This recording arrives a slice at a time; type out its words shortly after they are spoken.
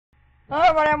Hello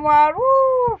everybody, I'm Wild,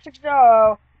 woo, 60,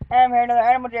 and I'm here another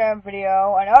Animal Jam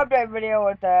video, an update video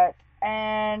with that,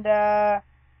 and, yeah,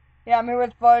 I'm here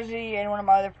with Fuzzy and one of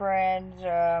my other friends,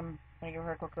 I'm gonna give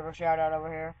her a quick little shout out over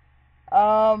here,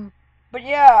 but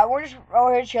yeah, we're just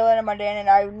over here chilling in my den, and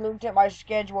I looked at my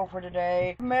schedule for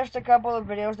today. Missed a couple of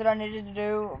videos that I needed to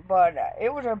do, but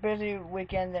it was a busy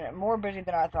weekend, and more busy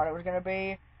than I thought it was gonna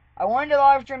be. I wanted to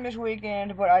live stream this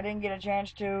weekend, but I didn't get a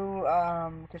chance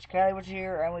to, because Kelly was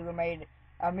here, and we made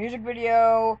a music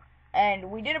video,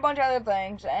 and we did a bunch of other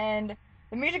things, and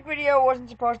the music video wasn't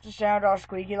supposed to sound all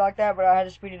squeaky like that, but I had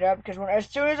to speed it up, because as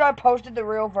soon as I posted the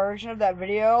real version of that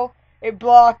video, it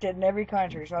blocked it in every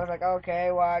country, so I was like, okay,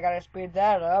 well, I gotta speed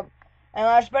that up, and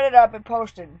I sped it up and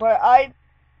posted, but I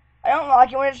don't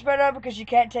like it when it's sped up, because you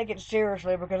can't take it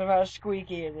seriously, because of how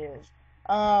squeaky it is.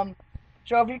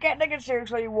 So if you can't take it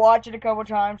seriously, watch it a couple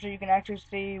times so you can actually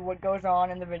see what goes on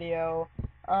in the video.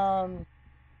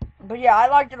 But yeah, I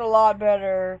liked it a lot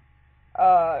better,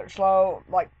 slow,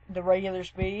 like the regular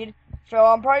speed. So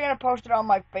I'm probably going to post it on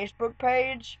my Facebook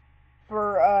page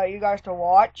for you guys to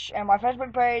watch. And my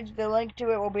Facebook page, the link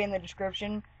to it will be in the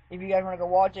description if you guys want to go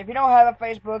watch it. If you don't have a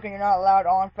Facebook and you're not allowed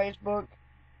on Facebook,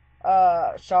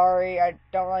 sorry, I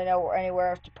don't really know anywhere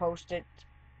else to post it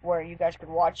where you guys could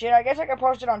watch it. I guess I could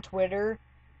post it on Twitter,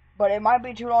 but it might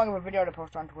be too long of a video to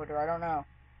post on Twitter. I don't know.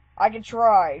 I could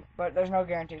try, but there's no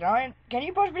guarantees. Can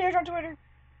you post videos on Twitter?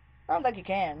 I don't think you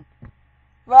can.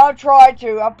 Well, I'll try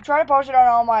to. I'll try to post it on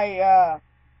all my,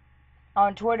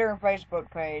 on Twitter and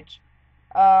Facebook page.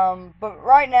 But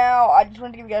right now, I just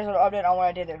wanted to give you guys a little update on what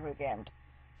I did this weekend.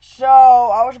 So,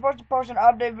 I was supposed to post an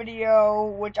update video,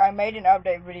 which I made an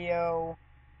update video,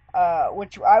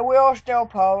 which I will still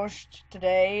post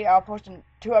today. I'll post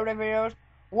two update videos.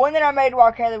 One that I made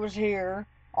while Kaylee was here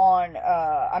on,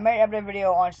 I made an update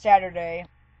video on Saturday.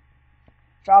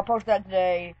 So I'll post that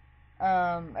today.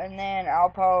 And then I'll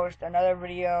post another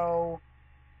video,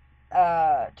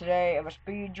 today of a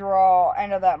speed draw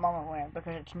and of that moment win.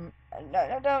 Because it's,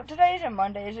 no, today isn't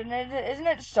Monday, isn't it? Isn't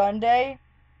it Sunday?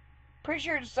 Pretty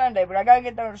sure it's Sunday, but I gotta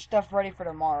get that stuff ready for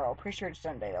tomorrow. Pretty sure it's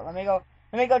Sunday though. Let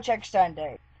me go check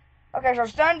Sunday. Okay, so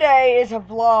Sunday is a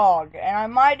vlog, and I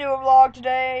might do a vlog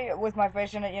today with my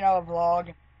face in it, you know, a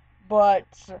vlog, but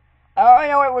I don't really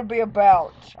know what it would be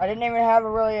about. I didn't even have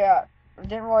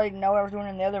didn't really know what I was doing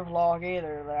in the other vlog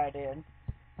either that I did.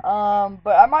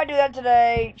 But I might do that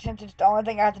today, since it's the only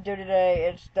thing I have to do today.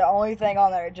 It's the only thing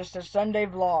on there, just a Sunday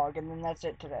vlog, and then that's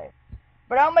it today.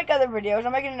 But I'll make other videos.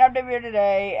 I'm making an update video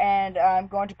today, and I'm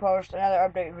going to post another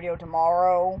update video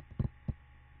tomorrow,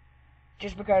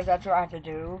 just because that's what I have to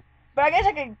do. But I guess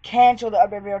I could cancel the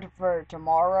update video for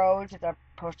tomorrow, since I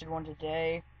posted one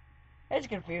today. It's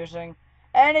confusing.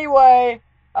 Anyway,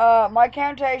 my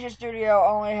Camtasia Studio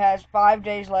only has 5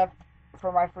 days left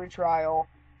for my free trial.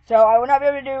 So I will not be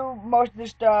able to do most of the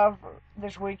stuff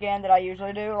this weekend that I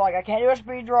usually do. Like, I can't do a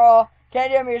speed draw,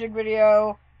 can't do a music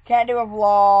video, can't do a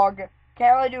vlog,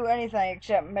 can't really do anything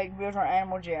except make videos on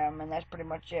Animal Jam, and that's pretty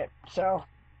much it. So,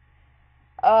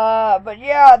 but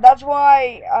yeah, that's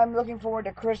why I'm looking forward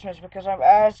to Christmas, because I'm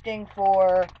asking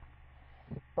for,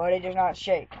 Buddy does not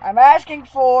shake. I'm asking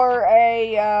for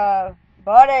a,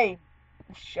 Buddy,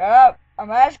 shut up.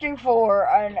 I'm asking for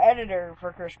an editor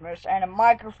for Christmas, and a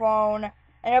microphone,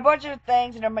 and a bunch of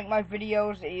things that'll make my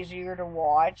videos easier to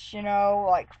watch, you know,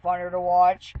 like funner to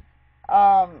watch.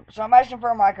 So I'm asking for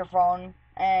a microphone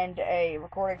and a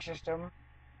recording system.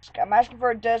 I'm asking for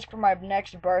a desk for my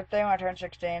next birthday when I turn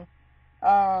 16.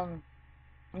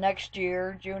 Next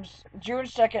year, June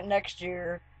 2nd next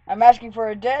year. I'm asking for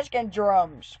a desk and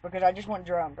drums, because I just want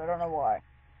drums. I don't know why.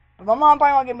 But my mom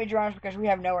probably won't give me drums because we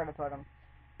have nowhere to put them.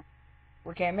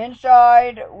 We came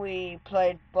inside, we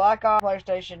played Black Ops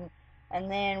PlayStation, and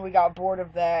then we got bored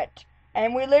of that.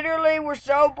 And we literally were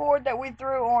so bored that we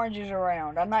threw oranges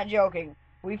around. I'm not joking.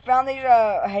 We found these,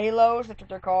 Halos, that's what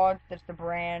they're called. That's the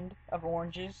brand of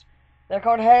oranges. They're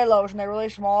called Halos, and they're really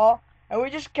small. And we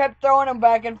just kept throwing them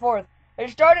back and forth. It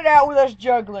started out with us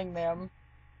juggling them.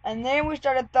 And then we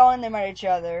started throwing them at each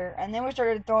other. And then we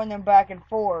started throwing them back and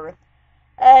forth.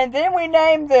 And then we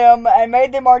named them and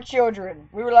made them our children.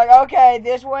 We were like, okay,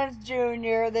 this one's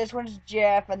Junior, this one's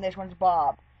Jeff, and this one's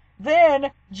Bob.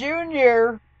 Then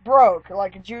Junior broke.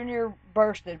 Like, Junior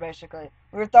bursted, basically.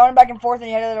 We were throwing him back and forth, and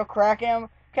he had a little crack in him.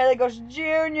 Kaylee goes,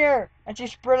 Junior! And she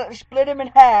split him in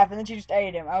half, and then she just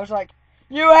ate him. I was like,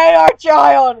 you ate our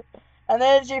child! And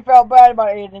then she felt bad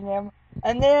about eating him.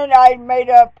 And then I made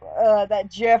up that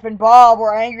Jeff and Bob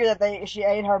were angry that she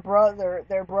ate their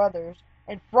brothers,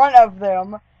 in front of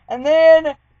them. And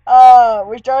then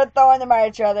we started throwing them at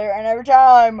each other, and every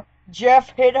time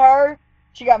Jeff hit her,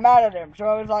 she got mad at him. So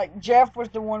I was like, Jeff was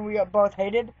the one we both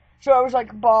hated. So I was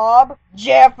like, Bob,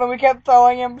 Jeff, and we kept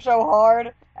throwing him so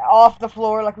hard off the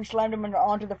floor, like we slammed him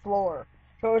onto the floor.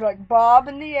 So it was like Bob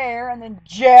in the air, and then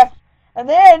Jeff. And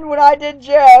then when I did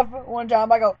Jeff one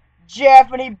time, I go,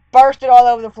 Jeff, and he bursted all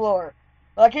over the floor.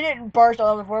 Like, he didn't burst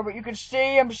all over the floor, but you could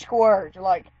see him squirt.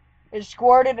 Like, it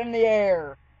squirted in the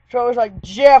air. So it was like,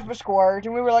 Jeff squirt,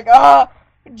 and we were like,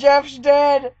 Jeff's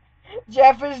dead.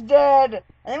 Jeff is dead.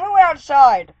 And then we went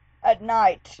outside at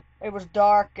night. It was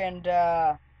dark and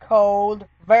cold,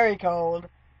 very cold.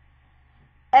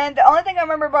 And the only thing I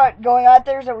remember about going out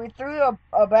there is that we threw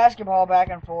a basketball back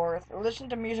and forth, listened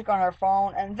to music on her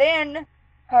phone, and then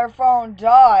her phone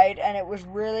died, and it was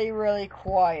really, really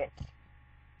quiet.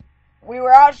 We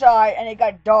were outside, and it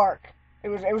got dark. It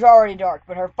was already dark,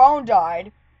 but her phone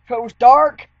died, so it was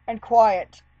dark and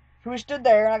quiet. So we stood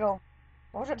there, and I go,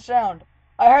 what was that sound?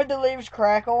 I heard the leaves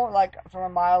crackle, like, from a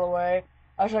mile away.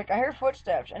 I was like, I hear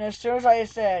footsteps. And as soon as I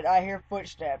said, I hear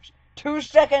footsteps, 2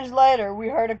 seconds later, we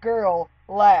heard a girl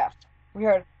laugh. We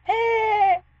heard,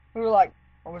 hey! We were like,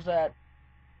 what was that?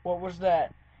 What was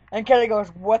that? And Kelly goes,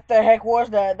 what the heck was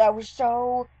that? That was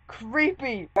so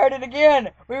creepy. Heard it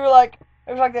again. We were like,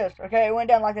 it was like this, okay? It went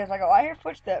down like this. I go, I hear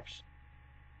footsteps.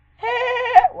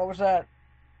 Hey! What was that?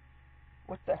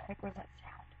 What the heck was that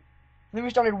sound? And then we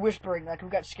started whispering, like we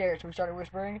got scared, so we started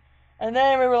whispering. And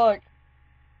then we were like,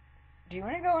 do you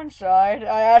want to go inside?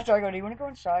 I asked her, I go, do you want to go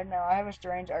inside now? I have a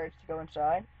strange urge to go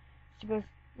inside. She goes,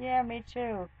 yeah, me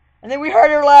too. And then we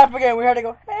heard her laugh again. We heard her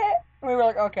go, hey. And we were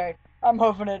like, okay, I'm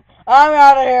hoofing it. I'm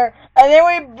out of here. And then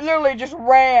we literally just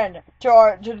ran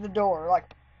to the door.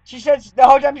 Like, she said the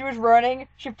whole time she was running,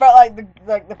 she felt like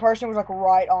the person was like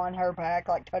right on her back,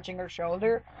 like touching her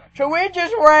shoulder. So we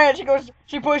just ran.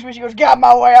 She pushed me. She goes, get out of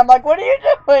my way. I'm like, what are you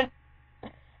doing?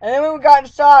 And then when we got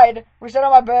inside, we sat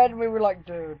on my bed and we were like,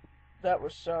 dude, that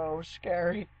was so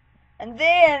scary. And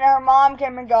then her mom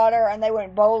came and got her, and they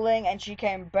went bowling, and she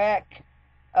came back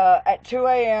at 2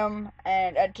 a.m.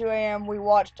 And at 2 a.m. we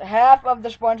watched half of the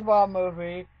SpongeBob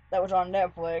movie that was on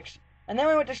Netflix, and then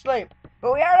we went to sleep.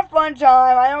 But we had a fun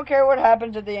time. I don't care what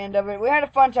happens at the end of it. We had a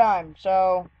fun time,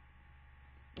 so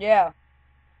yeah.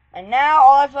 And now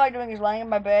all I feel like doing is laying in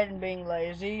my bed and being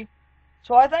lazy.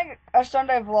 So I think a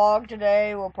Sunday vlog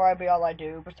today will probably be all I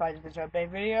do besides this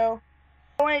update video.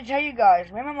 I want to tell you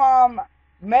guys, me and my mom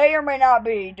may or may not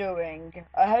be doing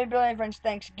a Happy Billy and Friends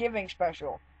Thanksgiving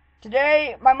special.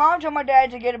 Today, my mom told my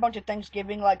dad to get a bunch of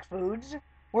Thanksgiving-like foods.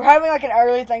 We're having like an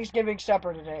early Thanksgiving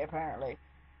supper today, apparently.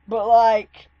 But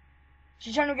like,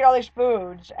 she's trying to get all these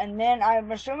foods, and then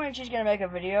I'm assuming she's going to make a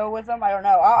video with them. I don't know.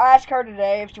 I'll ask her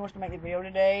today if she wants to make the video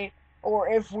today, or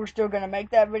if we're still going to make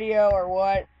that video, or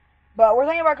what. But we're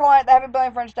thinking about calling it the Happy Billy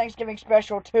and Friends Thanksgiving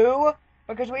Special 2.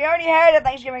 Because we already had a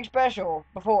Thanksgiving special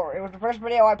before. It was the first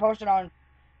video I posted on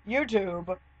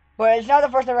YouTube. But it's not the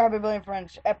first ever Happy Billy and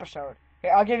Friends episode. Okay,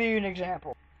 I'll give you an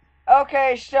example.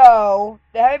 Okay, so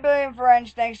the Happy Billy and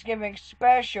Friends Thanksgiving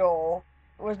special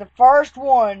was the first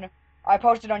one I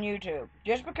posted on YouTube.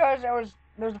 Just because it was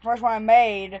the first one I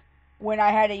made when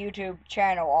I had a YouTube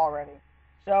channel already.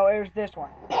 So it was this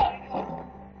one.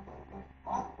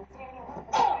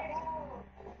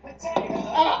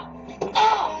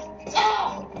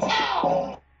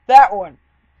 That one.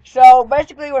 So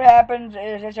basically what happens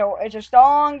is it's a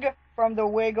song from the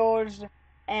Wiggles,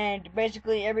 and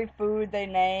basically every food they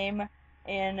name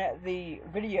in the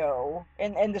video,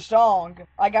 in the song,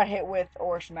 I got hit with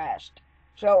or smashed.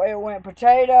 So it went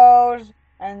potatoes,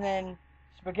 and then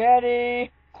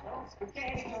spaghetti.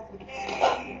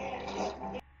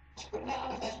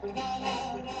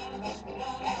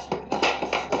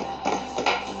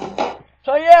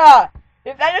 So yeah,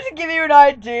 if that doesn't give you an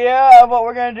idea of what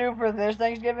we're going to do for this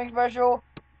Thanksgiving special,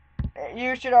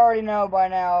 you should already know by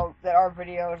now that our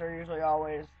videos are usually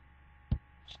always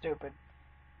stupid.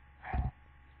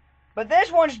 But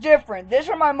this one's different. This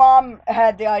one, my mom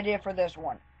had the idea for this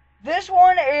one. This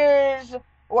one is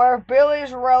where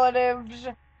Billy's relatives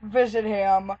visit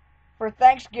him for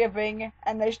Thanksgiving,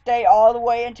 and they stay all the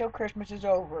way until Christmas is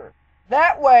over.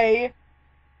 That way,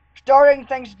 starting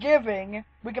Thanksgiving,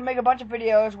 we can make a bunch of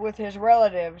videos with his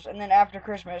relatives, and then after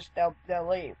Christmas, they'll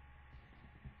leave.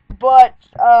 But,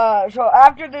 so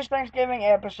after this Thanksgiving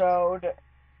episode,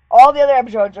 all the other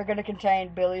episodes are going to contain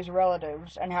Billy's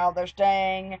relatives, and how they're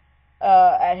staying,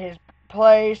 at his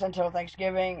place until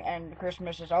Thanksgiving and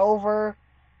Christmas is over,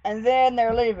 and then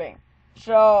they're leaving.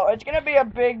 So, it's going to be a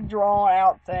big,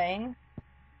 drawn-out thing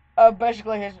of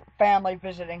basically his family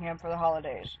visiting him for the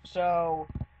holidays. So,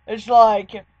 it's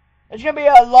like, it's going to be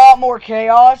a lot more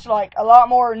chaos, like, a lot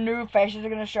more new faces are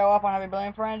going to show up on Happy Billy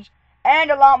and Friends, And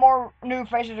a lot more new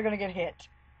faces are going to get hit.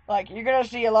 Like, you're going to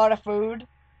see a lot of food,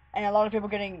 and a lot of people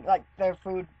getting, like, their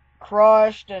food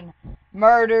crushed and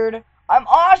murdered. I'm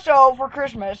also, for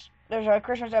Christmas, there's a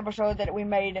Christmas episode that we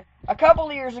made a couple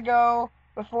of years ago,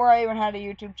 before I even had a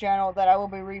YouTube channel, that I will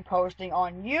be reposting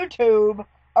on YouTube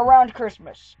around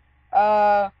Christmas.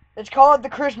 It's called The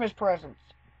Christmas Presents,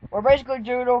 where basically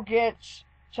Doodle gets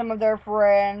some of their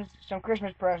friends some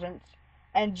Christmas presents,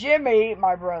 and Jimmy,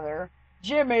 my brother,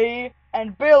 Jimmy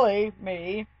and Billy,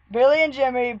 me, Billy and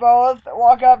Jimmy both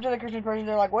walk up to the Christmas presents.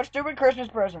 They're like, "What stupid Christmas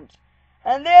presents?"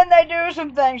 And then they do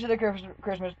some things to the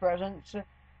Christmas presents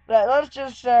that, let's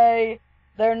just say,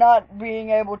 they're not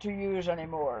being able to use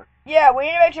anymore. Yeah, we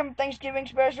need to make some Thanksgiving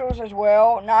specials as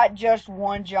well. Not just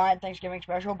one giant Thanksgiving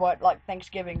special, but like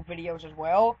Thanksgiving videos as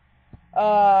well.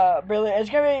 Billy, it's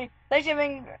gonna be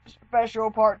Thanksgiving special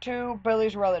part 2,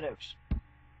 Billy's relatives.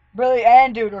 Billy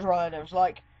and Doodle's relatives.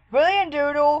 Like, Billy and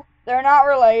Doodle, they're not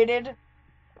related,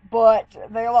 but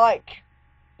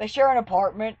they share an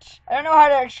apartment. I don't know how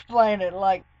to explain it.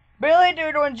 Like, Billy,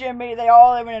 Doodle, and Jimmy, they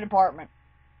all live in an apartment.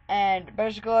 And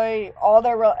basically,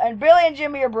 and Billy and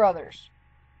Jimmy are brothers.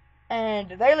 And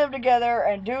they live together,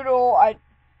 and Doodle,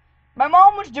 my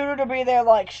mom wants Doodle to be their,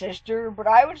 like, sister, but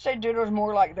I would say Doodle's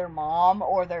more like their mom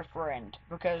or their friend,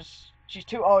 because she's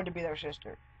too old to be their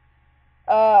sister.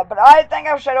 But I think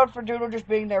I've settled for Doodle just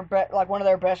being one of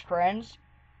their best friends.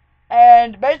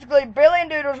 And basically, Billy and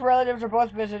Doodle's relatives are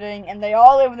both visiting, and they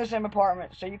all live in the same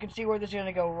apartment, so you can see where this is going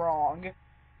to go wrong.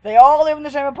 They all live in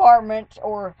the same apartment,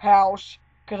 or house,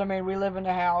 because, I mean, we live in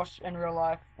a house in real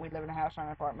life. We live in a house, not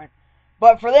an apartment.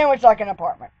 But for them, it's like an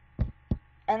apartment.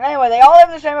 And anyway, they all live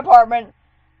in the same apartment,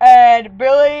 and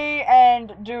Billy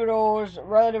and Doodle's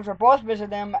relatives are both visiting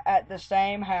them at the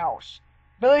same house.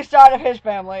 Billy's side of his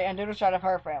family, and Doodle's side of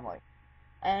her family.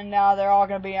 And now they're all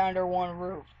going to be under one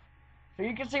roof. So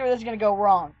you can see where this is going to go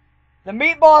wrong. The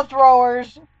meatball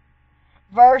throwers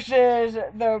versus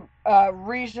the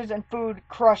Reese's and food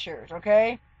crushers,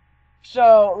 okay?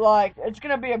 So, like, it's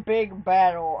going to be a big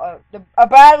battle. A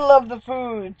battle of the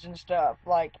foods and stuff.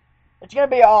 Like, it's going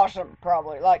to be awesome,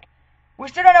 probably. Like, we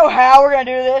still don't know how we're going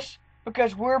to do this,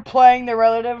 because we're playing the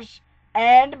relatives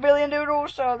and Billy and Doodle,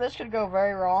 so this could go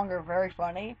very wrong or very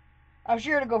funny. I'm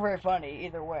sure it'll go very funny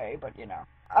either way, but, you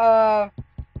know.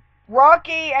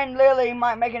 Rocky and Lily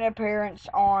might make an appearance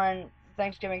on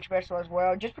Thanksgiving special as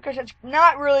well, just because it's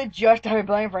not really just Happy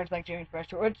Blame Friends Thanksgiving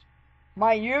special. It's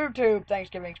my YouTube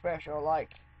Thanksgiving special.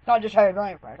 Like, it's not just Happy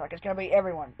Blame Friends. Like, it's gonna be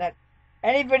everyone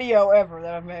any video ever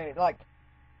that I've made. Like,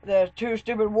 the Two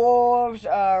Stupid Wolves,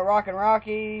 Rock and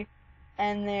Rocky,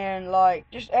 and then like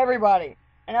just everybody.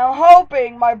 And I'm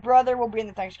hoping my brother will be in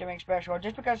the Thanksgiving special,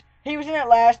 just because he was in it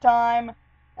last time,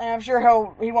 and I'm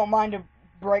sure he won't mind to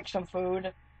break some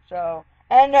food. So,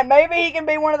 and maybe he can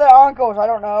be one of the uncles. I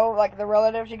don't know, like the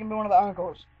relatives. He can be one of the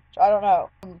uncles. So I don't know.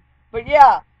 But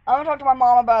yeah, I'm gonna talk to my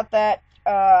mom about that.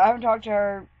 I haven't talked to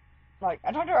her. Like,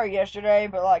 I talked to her yesterday,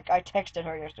 but like I texted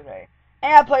her yesterday,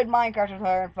 and I played Minecraft with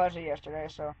her and Fuzzy yesterday.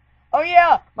 So, oh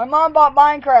yeah, my mom bought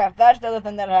Minecraft. That's the other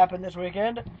thing that happened this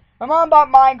weekend. My mom bought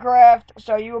Minecraft,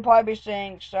 so you will probably be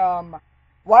seeing some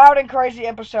wild and crazy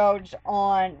episodes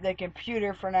on the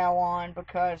computer from now on,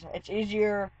 because it's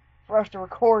easier for us to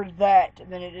record that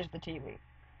than it is the TV.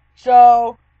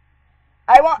 So,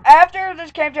 after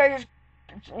this Camtasia,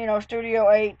 Studio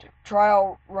 8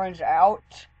 trial runs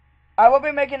out, I will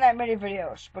be making that many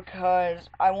videos, because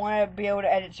I want to be able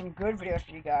to edit some good videos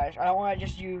for you guys. I don't want to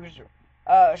just use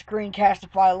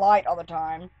Screencastify Lite all the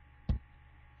time.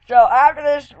 So, after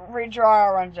this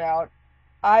retrial runs out,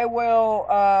 I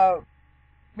will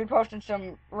be posting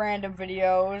some random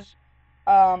videos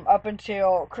up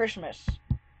until Christmas,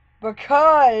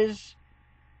 because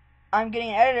I'm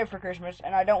getting edited for Christmas,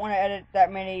 and I don't want to edit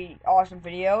that many awesome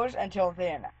videos until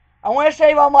then. I want to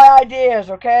save all my ideas,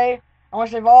 okay? I want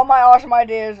to save all my awesome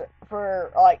ideas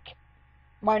for, like,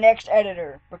 my next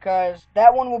editor, because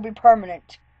that one will be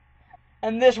permanent,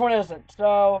 and this one isn't.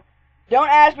 So, don't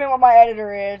ask me what my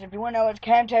editor is. If you want to know, it's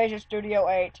Camtasia Studio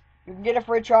 8. You can get a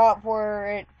free trial for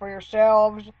it for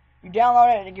yourselves. You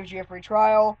download it, and it gives you a free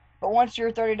trial. But once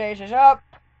your 30 days is up,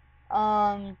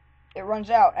 it runs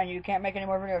out, and you can't make any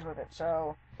more videos with it,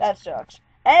 so that sucks.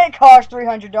 And it costs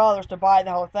 $300 to buy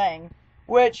the whole thing,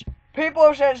 which people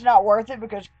have said it's not worth it,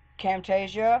 because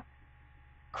Camtasia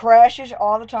crashes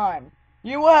all the time.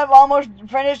 You will have almost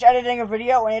finished editing a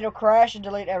video, and it'll crash and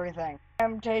delete everything.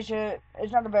 Camtasia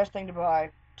is not the best thing to buy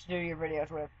to do your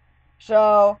videos with.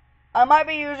 So, I might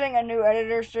be using a new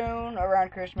editor soon,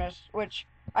 around Christmas, which,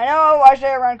 I know I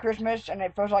say around Christmas, and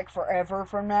it feels like forever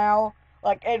from now.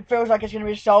 Like, it feels like it's going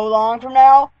to be so long from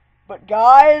now. But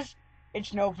guys,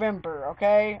 It's November,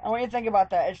 okay? I want you to think about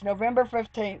that. It's November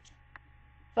 15th.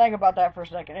 Think about that for a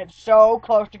second. It's so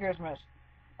close to Christmas.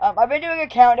 I've been doing a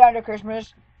countdown to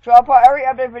Christmas. So every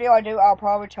update video I do, I'll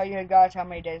probably tell you guys how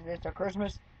many days it is till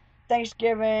Christmas,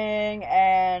 Thanksgiving,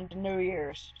 and New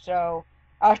Year's. So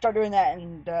I'll start doing that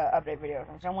in the update videos.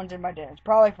 And someone's in my den. It's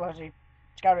probably Fuzzy.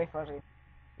 It's gotta be Fuzzy.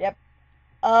 Yep.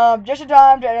 Just in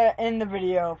time to end the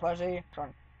video, Fuzzy.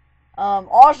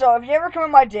 Also, if you ever come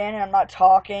in my den and I'm not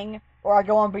talking, or I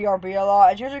go on BRB a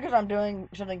lot, it's usually because I'm doing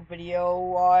something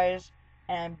video-wise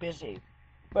and I'm busy.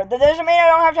 But that doesn't mean I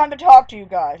don't have time to talk to you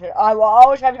guys. I will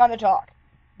always have time to talk.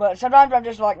 But sometimes I'm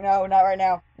just like, no, not right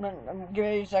now. Give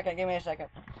me a second, give me a second.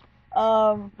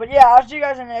 But yeah, I'll see you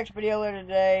guys in the next video later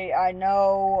today. I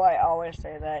know I always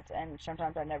say that, and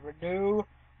sometimes I never do.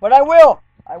 But I will!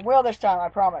 I will this time, I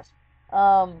promise.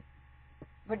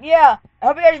 But yeah, I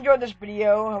hope you guys enjoyed this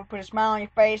video. I hope it put a smile on your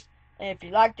face. And if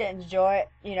you liked it, enjoy it.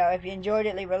 You know, if you enjoyed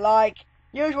it, leave a like.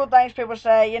 Usual things people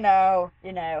say, you know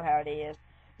how it is.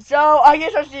 So, I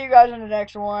guess I'll see you guys in the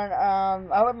next one. I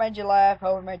hope it made you laugh.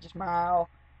 Hope it made you smile.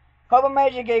 Hope it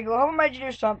made you giggle. Hope it made you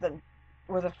do something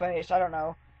with a face. I don't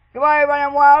know. Goodbye, everybody.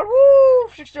 I'm Wild. Woo!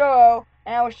 6-0.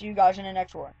 And I will see you guys in the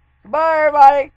next one. Goodbye, everybody.